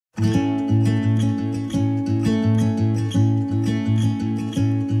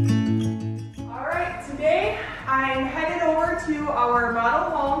to our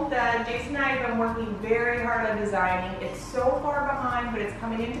model home that Jason and I have been working very hard on designing. It's so far behind, but it's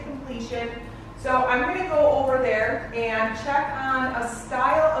coming into completion. So I'm going to go over there and check on a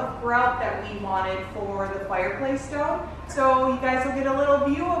style of grout that we wanted for the fireplace stone. So you guys will get a little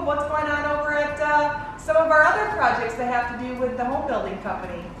view of what's going on over at some of our other projects that have to do with the home building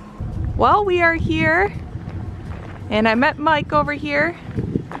company. Well, we are here, and I met Mike over here,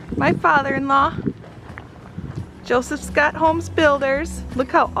 my father-in-law. Joseph Scott Homes Builders.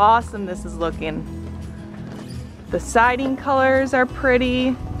 Look how awesome this is looking. The siding colors are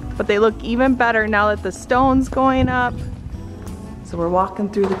pretty, but they look even better now that the stone's going up. So we're walking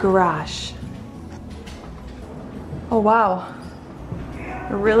through the garage. Oh wow,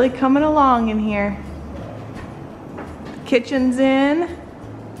 we're really coming along in here. The kitchen's in.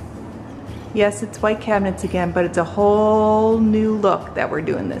 Yes, it's white cabinets again, but it's a whole new look that we're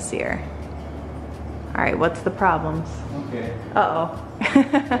doing this year. All right, what's the problems? Okay. Uh-oh.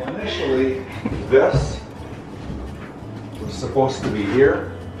 Well, initially, this was supposed to be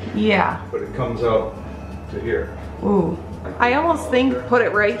here. Yeah. But it comes out to here. Ooh. I almost think put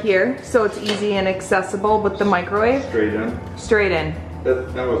it right here so it's easy and accessible with the microwave. Straight in? Straight in.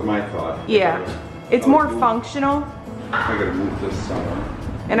 That was my thought. Yeah. It's more functional. I gotta move this somewhere.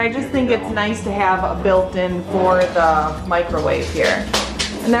 And I just think it's nice to have a built-in for the microwave here.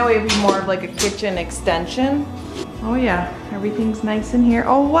 And that way it'd be more of like a kitchen extension. Oh yeah, everything's nice in here.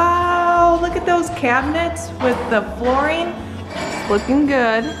 Oh wow, look at those cabinets with the flooring. It's looking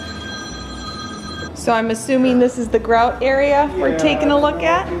good. So I'm assuming this is the grout area we're taking a look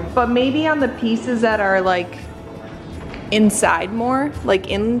at. But maybe on the pieces that are like inside more, like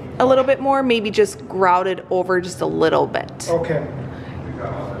in a little bit more, maybe just grouted over just a little bit. Okay.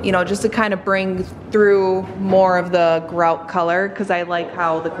 You know, just to kind of bring through more of the grout color, because I like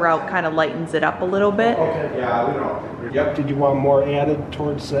how the grout kind of lightens it up a little bit. Okay. Yeah, we don't. Yep. Did you want more added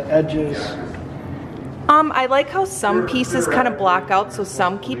towards the edges? I like how some pieces kind of block out, so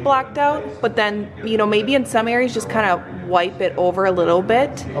some keep blocked out, but then, you know, maybe in some areas just kind of wipe it over a little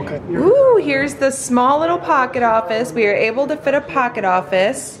bit. Okay. Ooh, here's the small little pocket office. We are able to fit a pocket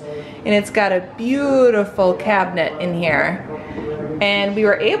office, and it's got a beautiful cabinet in here. And we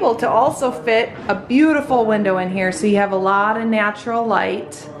were able to also fit a beautiful window in here, so you have a lot of natural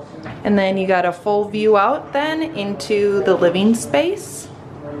light. And then you got a full view out then into the living space.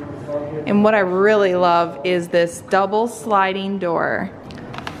 And what I really love is this double sliding door.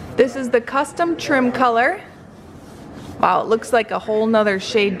 This is the custom trim color. Wow, it looks like a whole nother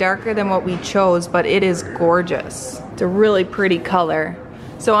shade darker than what we chose, but it is gorgeous. It's a really pretty color.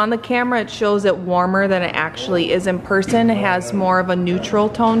 So on the camera it shows it warmer than it actually is in person. It has more of a neutral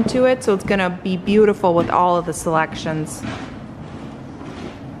tone to it, so it's gonna be beautiful with all of the selections.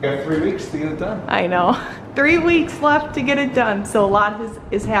 We have 3 weeks to get it done. I know. 3 weeks left to get it done, so a lot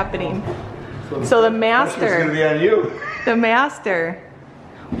is happening. So the master. It's gonna be on you. The master.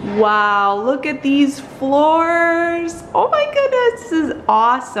 Wow, look at these floors. Oh my goodness, this is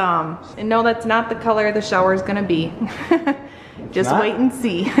awesome. And no, that's not the color the shower is gonna be. Just wait and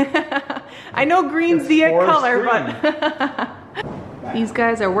see. I know green's the color, but these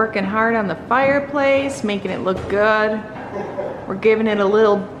guys are working hard on the fireplace, making it look good. We're giving it a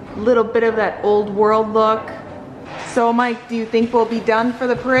little bit of that old world look. So Mike, do you think we'll be done for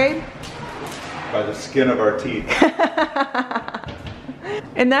the parade? By the skin of our teeth.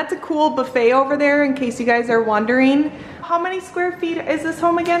 And that's a cool buffet over there, in case you guys are wondering. How many square feet is this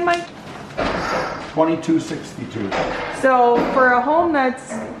home again, Mike? 2262. So for a home that's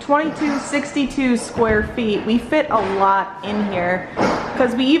 2262 square feet, we fit a lot in here,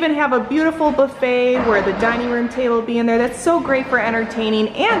 because we even have a beautiful buffet where the dining room table will be in there. That's so great for entertaining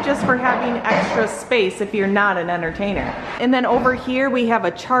and just for having extra space if you're not an entertainer. And then over here we have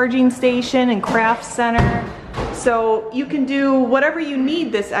a charging station and craft center. So you can do whatever you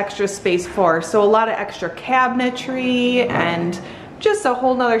need this extra space for. So a lot of extra cabinetry and just a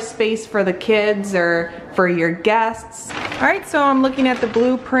whole nother space for the kids or for your guests. All right, so I'm looking at the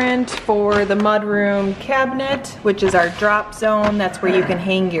blueprint for the mudroom cabinet, which is our drop zone. That's where you can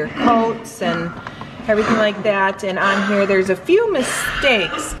hang your coats and everything like that. And on here, there's a few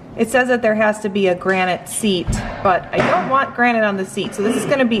mistakes. It says that there has to be a granite seat, but I don't want granite on the seat. So this is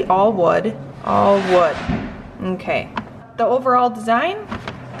gonna be all wood, all wood. Okay, the overall design,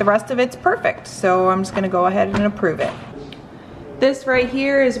 the rest of it's perfect. So I'm just gonna go ahead and approve it. This right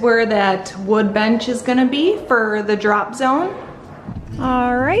here is where that wood bench is gonna be for the drop zone.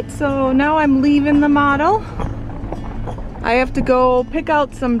 All right, so now I'm leaving the model. I have to go pick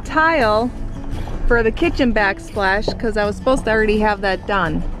out some tile for the kitchen backsplash because I was supposed to already have that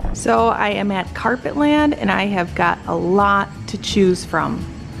done. So I am at Carpetland and I have got a lot to choose from.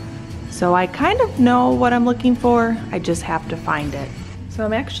 So I kind of know what I'm looking for, I just have to find it. So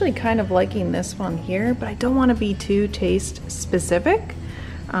I'm actually kind of liking this one here, but I don't want to be too taste specific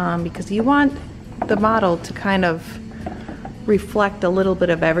because you want the model to kind of reflect a little bit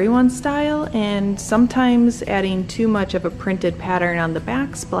of everyone's style, and sometimes adding too much of a printed pattern on the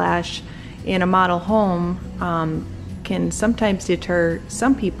backsplash in a model home can sometimes deter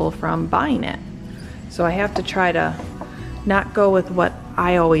some people from buying it. So I have to try to not go with what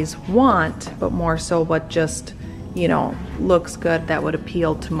I always want, but more so what just, you know, looks good that would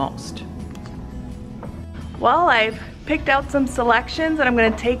appeal to most. Well, I've picked out some selections that I'm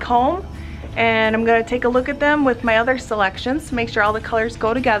going to take home, and I'm going to take a look at them with my other selections to make sure all the colors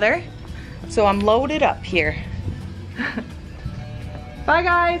go together. So I'm loaded up here. Bye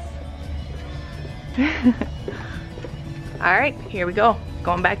guys! Alright, here we go.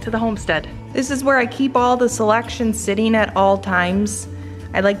 Going back to the homestead. This is where I keep all the selections sitting at all times.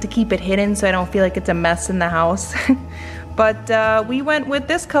 I like to keep it hidden so I don't feel like it's a mess in the house. But we went with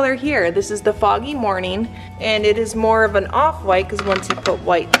this color here. This is the Foggy Morning, and it is more of an off-white because once you put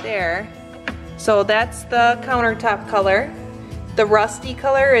white there. So that's the countertop color. The rusty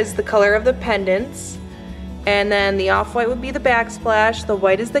color is the color of the pendants. And then the off-white would be the backsplash, the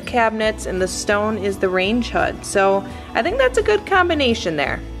white is the cabinets, and the stone is the range hood. So I think that's a good combination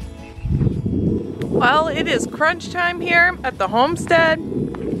there. Well, it is crunch time here at the homestead.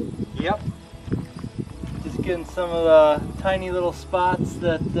 Yep. Just getting some of the tiny little spots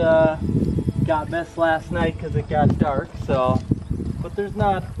that got missed last night because it got dark. So, but there's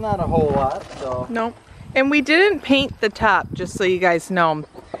not a whole lot. So. Nope. And we didn't paint the top, just so you guys know.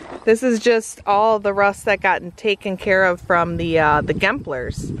 This is just all the rust that got taken care of from the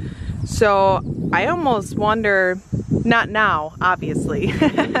Gemplers. So I almost wonder, not now, obviously,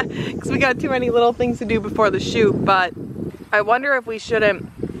 because we got too many little things to do before the shoot, but I wonder if we shouldn't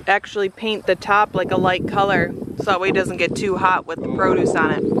actually paint the top like a light color so that way it doesn't get too hot with the produce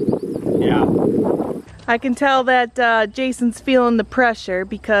on it. Yeah. I can tell that Jason's feeling the pressure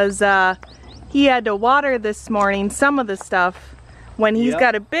because he had to water this morning some of the stuff when he's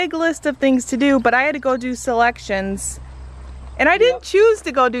got a big list of things to do, but I had to go do selections. And I didn't choose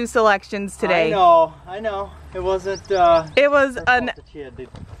to go do selections today. I know. It wasn't it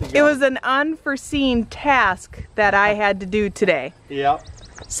was an unforeseen task that I had to do today. Yep.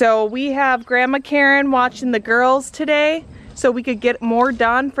 So we have Grandma Karen watching the girls today so we could get more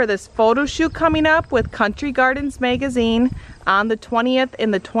done for this photo shoot coming up with Country Gardens magazine on the 20th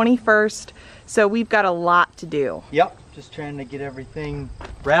and the 21st. So we've got a lot to do. Yep. Just trying to get everything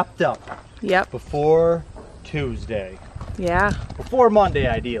wrapped up. Yep. Before Tuesday. Yeah. Before Monday,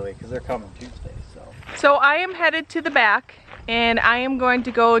 ideally, because they're coming Tuesday. So I am headed to the back, and I am going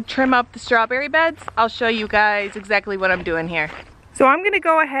to go trim up the strawberry beds. I'll show you guys exactly what I'm doing here. So I'm going to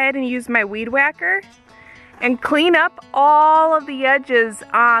go ahead and use my weed whacker and clean up all of the edges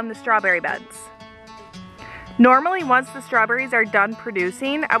on the strawberry beds. Normally, once the strawberries are done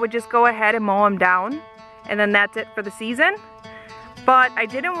producing, I would just go ahead and mow them down, and then that's it for the season. But I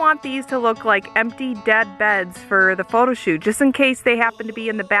didn't want these to look like empty, dead beds for the photo shoot, just in case they happen to be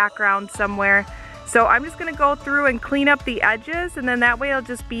in the background somewhere. So I'm just gonna go through and clean up the edges, and then that way it'll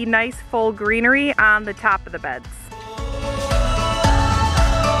just be nice full greenery on the top of the beds.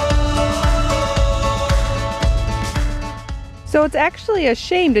 So it's actually a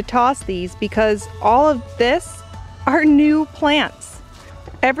shame to toss these because all of this are new plants.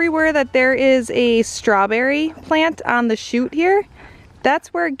 Everywhere that there is a strawberry plant on the shoot here,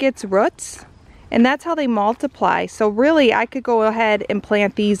 that's where it gets roots, and that's how they multiply. So really, I could go ahead and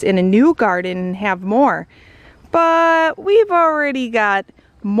plant these in a new garden and have more. But we've already got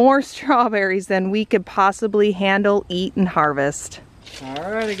more strawberries than we could possibly handle, eat, and harvest. All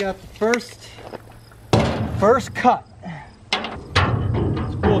right, I got the first cut.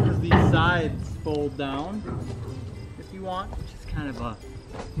 It's cool because these sides fold down if you want, which is kind of a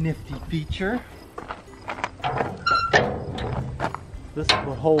nifty feature. This is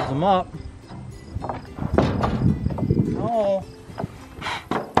what holds them up. Oh.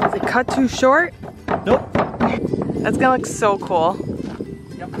 Is it cut too short? Nope. That's gonna look so cool.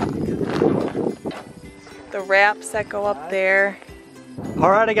 Yep. The wraps that go up there. All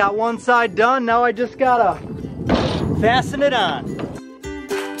right, I got one side done. Now I just gotta fasten it on.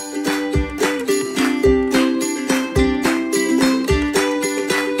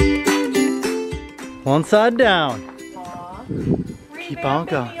 One side down. Aww. Keep on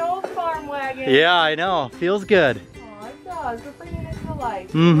going. The old farm wagon. Yeah, I know. Feels good. Oh, it does. We're bringing it to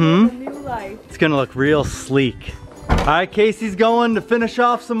life. Mm-hmm. The new life. It's gonna look real sleek. All right, Casey's going to finish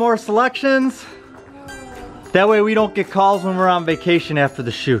off some more selections. That way we don't get calls when we're on vacation after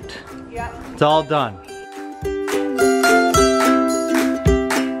the shoot. Yep. It's all done.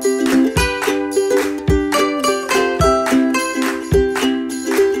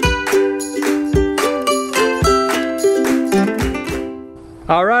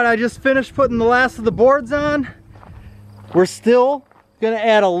 All right, I just finished putting the last of the boards on. We're still gonna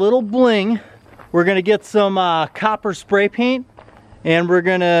add a little bling. We're gonna get some copper spray paint and we're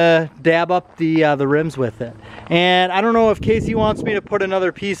gonna dab up the rims with it. And I don't know if Casey wants me to put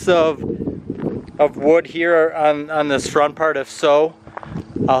another piece of wood here on this front part. If so,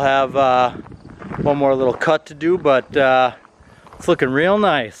 I'll have one more little cut to do, but it's looking real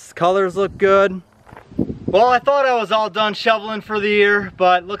nice. Colors look good. Well, I thought I was all done shoveling for the year,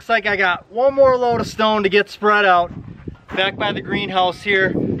 but looks like I got one more load of stone to get spread out. Back by the greenhouse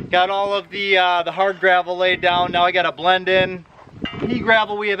here, got all of the hard gravel laid down. Now I gotta blend in pea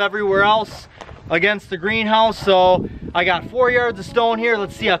gravel we have everywhere else against the greenhouse. So I got 4 yards of stone here.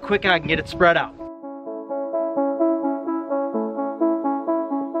 Let's see how quick I can get it spread out.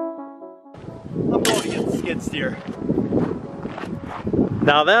 I'm going to get the skid steer.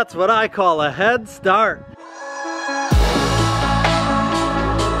 Now that's what I call a head start.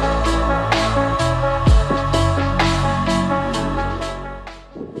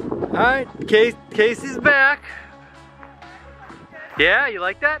 Alright, Casey's back. Yeah, you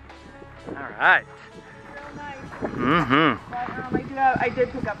like that? Alright. Mm-hmm. I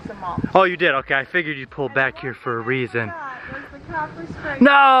did pick up some mulch. Oh, you did? Okay, I figured you'd pull back here for a reason. There's the copper spray.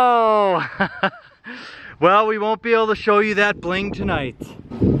 No! Well, we won't be able to show you that bling tonight.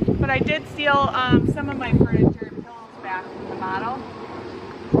 But I did steal some of my furniture and pillows back from the model.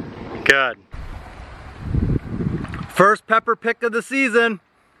 Good. First pepper pick of the season.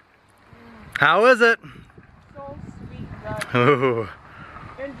 How is it? So sweet, good. Ooh.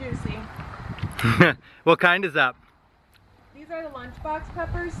 And juicy. What kind is that? These are the lunchbox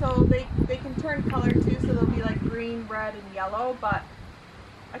peppers, so they can turn color too, so they'll be like green, red, and yellow, but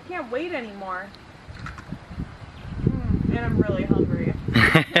I can't wait anymore. And I'm really hungry.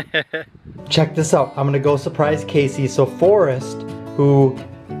 Check this out. I'm gonna go surprise Casey. So Forrest, who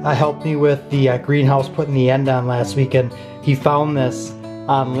helped me with the greenhouse putting the end on last weekend, he found this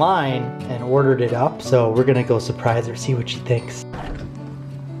online and ordered it up. So we're gonna go surprise her, see what she thinks.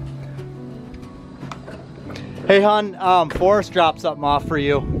 Hey hon, Forrest dropped something off for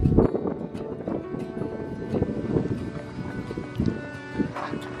you.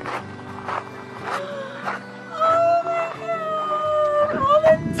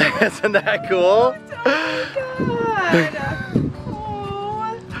 Isn't that cool?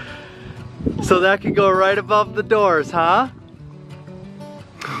 Oh, so that could go right above the doors, huh?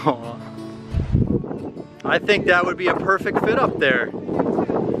 Oh. I think that would be a perfect fit up there.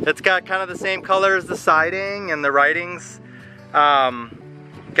 It's got kind of the same color as the siding, and the writings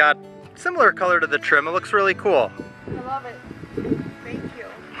got similar color to the trim. It looks really cool. I love it. Thank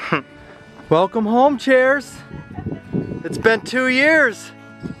you. Welcome home, chairs. It's been 2 years.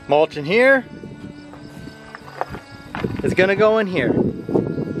 Mulch in here. It's gonna go in here.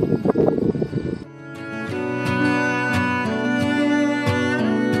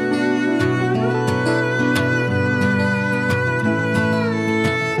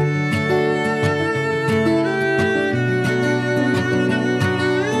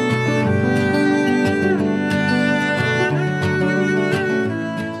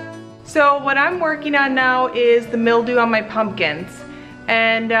 So what I'm working on now is the mildew on my pumpkins.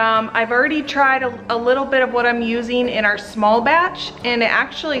 And I've already tried a little bit of what I'm using in our small batch, and it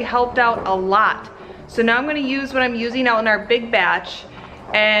actually helped out a lot. So now I'm gonna use what I'm using out in our big batch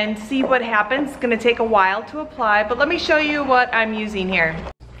and see what happens. It's gonna take a while to apply, but let me show you what I'm using here.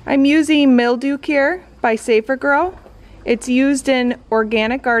 I'm using Mildew Cure by Safer Grow. It's used in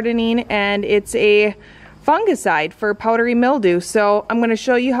organic gardening, and it's a fungicide for powdery mildew. So I'm gonna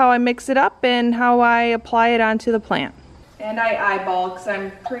show you how I mix it up and how I apply it onto the plant. And I eyeball, because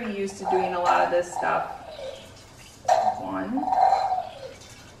I'm pretty used to doing a lot of this stuff. 1,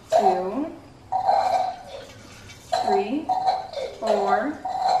 2, 3, 4,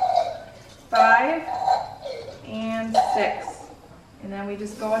 5, and 6. And then we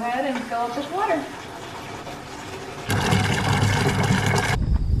just go ahead and fill up with water.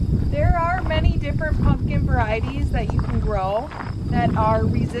 There are many different pumpkin varieties that you can grow that are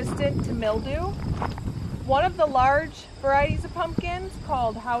resistant to mildew. One of the large varieties of pumpkins,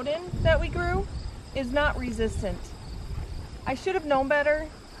 called Howden, that we grew, is not resistant. I should have known better.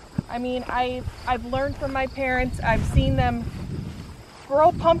 I mean, I've learned from my parents. I've seen them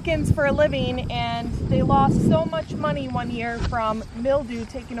grow pumpkins for a living, and they lost so much money one year from mildew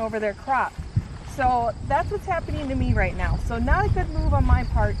taking over their crop. So that's what's happening to me right now. So not a good move on my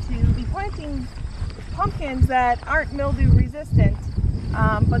part to be planting pumpkins that aren't mildew resistant.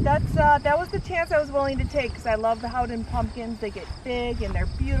 But that was the chance I was willing to take, because I love the Howden pumpkins. They get big and they're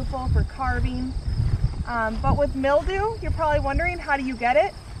beautiful for carving. But with mildew, you're probably wondering, how do you get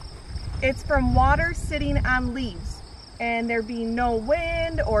it? It's from water sitting on leaves and there being no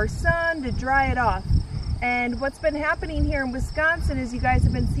wind or sun to dry it off. And what's been happening here in Wisconsin, as you guys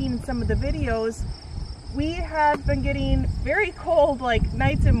have been seeing in some of the videos, we have been getting very cold like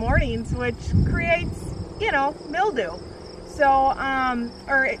nights and mornings, which creates, you know, mildew. So,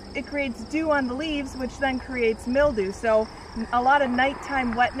 it creates dew on the leaves, which then creates mildew. So a lot of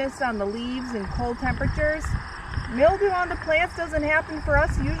nighttime wetness on the leaves and cold temperatures. Mildew on the plants doesn't happen for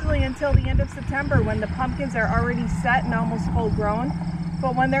us usually until the end of September, when the pumpkins are already set and almost full grown.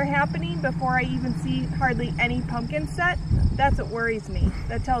 But when they're happening before I even see hardly any pumpkins set, that's what worries me.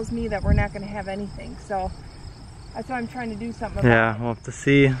 That tells me that we're not going to have anything. So that's why I'm trying to do something about it. Yeah, we'll have to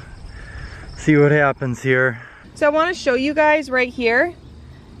see what happens here. So I want to show you guys right here.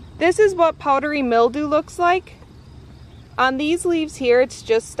 This is what powdery mildew looks like. On these leaves here, it's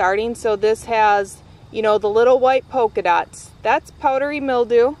just starting. So this has, you know, the little white polka dots. That's powdery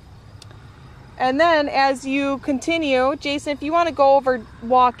mildew. And then as you continue, Jason, if you want to go over,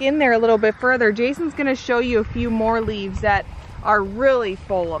 walk in there a little bit further, Jason's going to show you a few more leaves that are really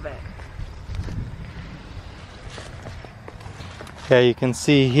full of it. Yeah, you can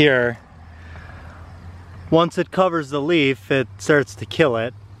see here, once it covers the leaf, it starts to kill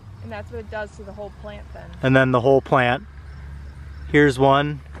it. And that's what it does to the whole plant then. And then the whole plant. Here's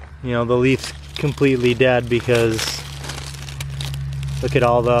one, you know, the leaf's completely dead because look at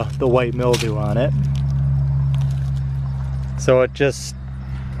all the white mildew on it. So it just,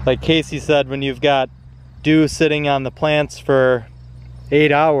 like Casey said, when you've got dew sitting on the plants for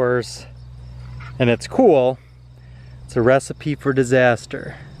 8 hours and it's cool, it's a recipe for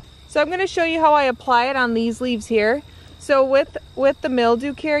disaster. So I'm going to show you how I apply it on these leaves here. So with the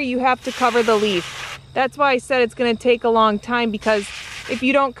mildew care, you have to cover the leaf. That's why I said it's going to take a long time, because if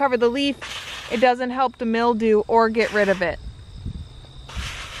you don't cover the leaf, it doesn't help the mildew or get rid of it.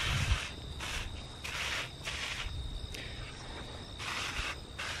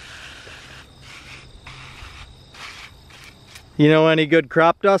 You know any good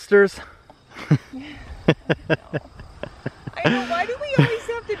crop dusters? No. I know, why do we always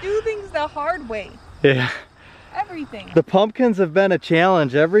have to do things the hard way? Yeah. Everything. The pumpkins have been a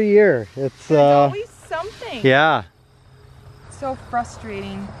challenge every year. It's There's always something. Yeah. So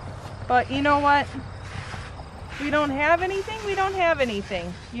frustrating. But you know what? We don't have anything, we don't have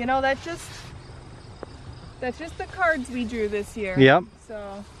anything. You know, that's just the cards we drew this year. Yep.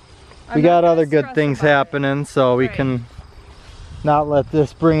 So we got other good things happening, so we can not let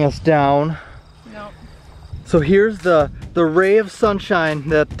this bring us down. Nope. So here's the ray of sunshine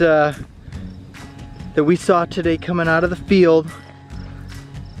that we saw today coming out of the field.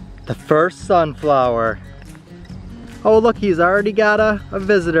 The first sunflower. Oh look, he's already got a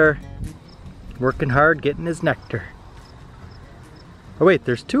visitor. Working hard getting his nectar. Oh wait,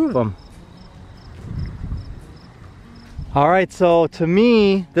 there's 2 of them. Alright, so to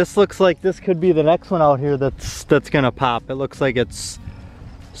me, this looks like this could be the next one out here that's gonna pop. It looks like it's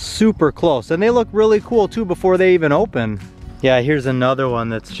super close. And they look really cool too before they even open. Yeah, here's another one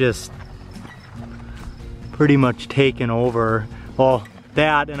that's just pretty much taken over. Well,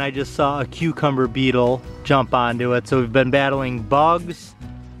 that, and I just saw a cucumber beetle jump onto it. So we've been battling bugs,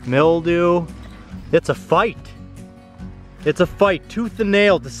 mildew. It's a fight. It's a fight, tooth and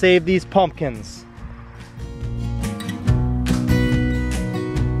nail, to save these pumpkins.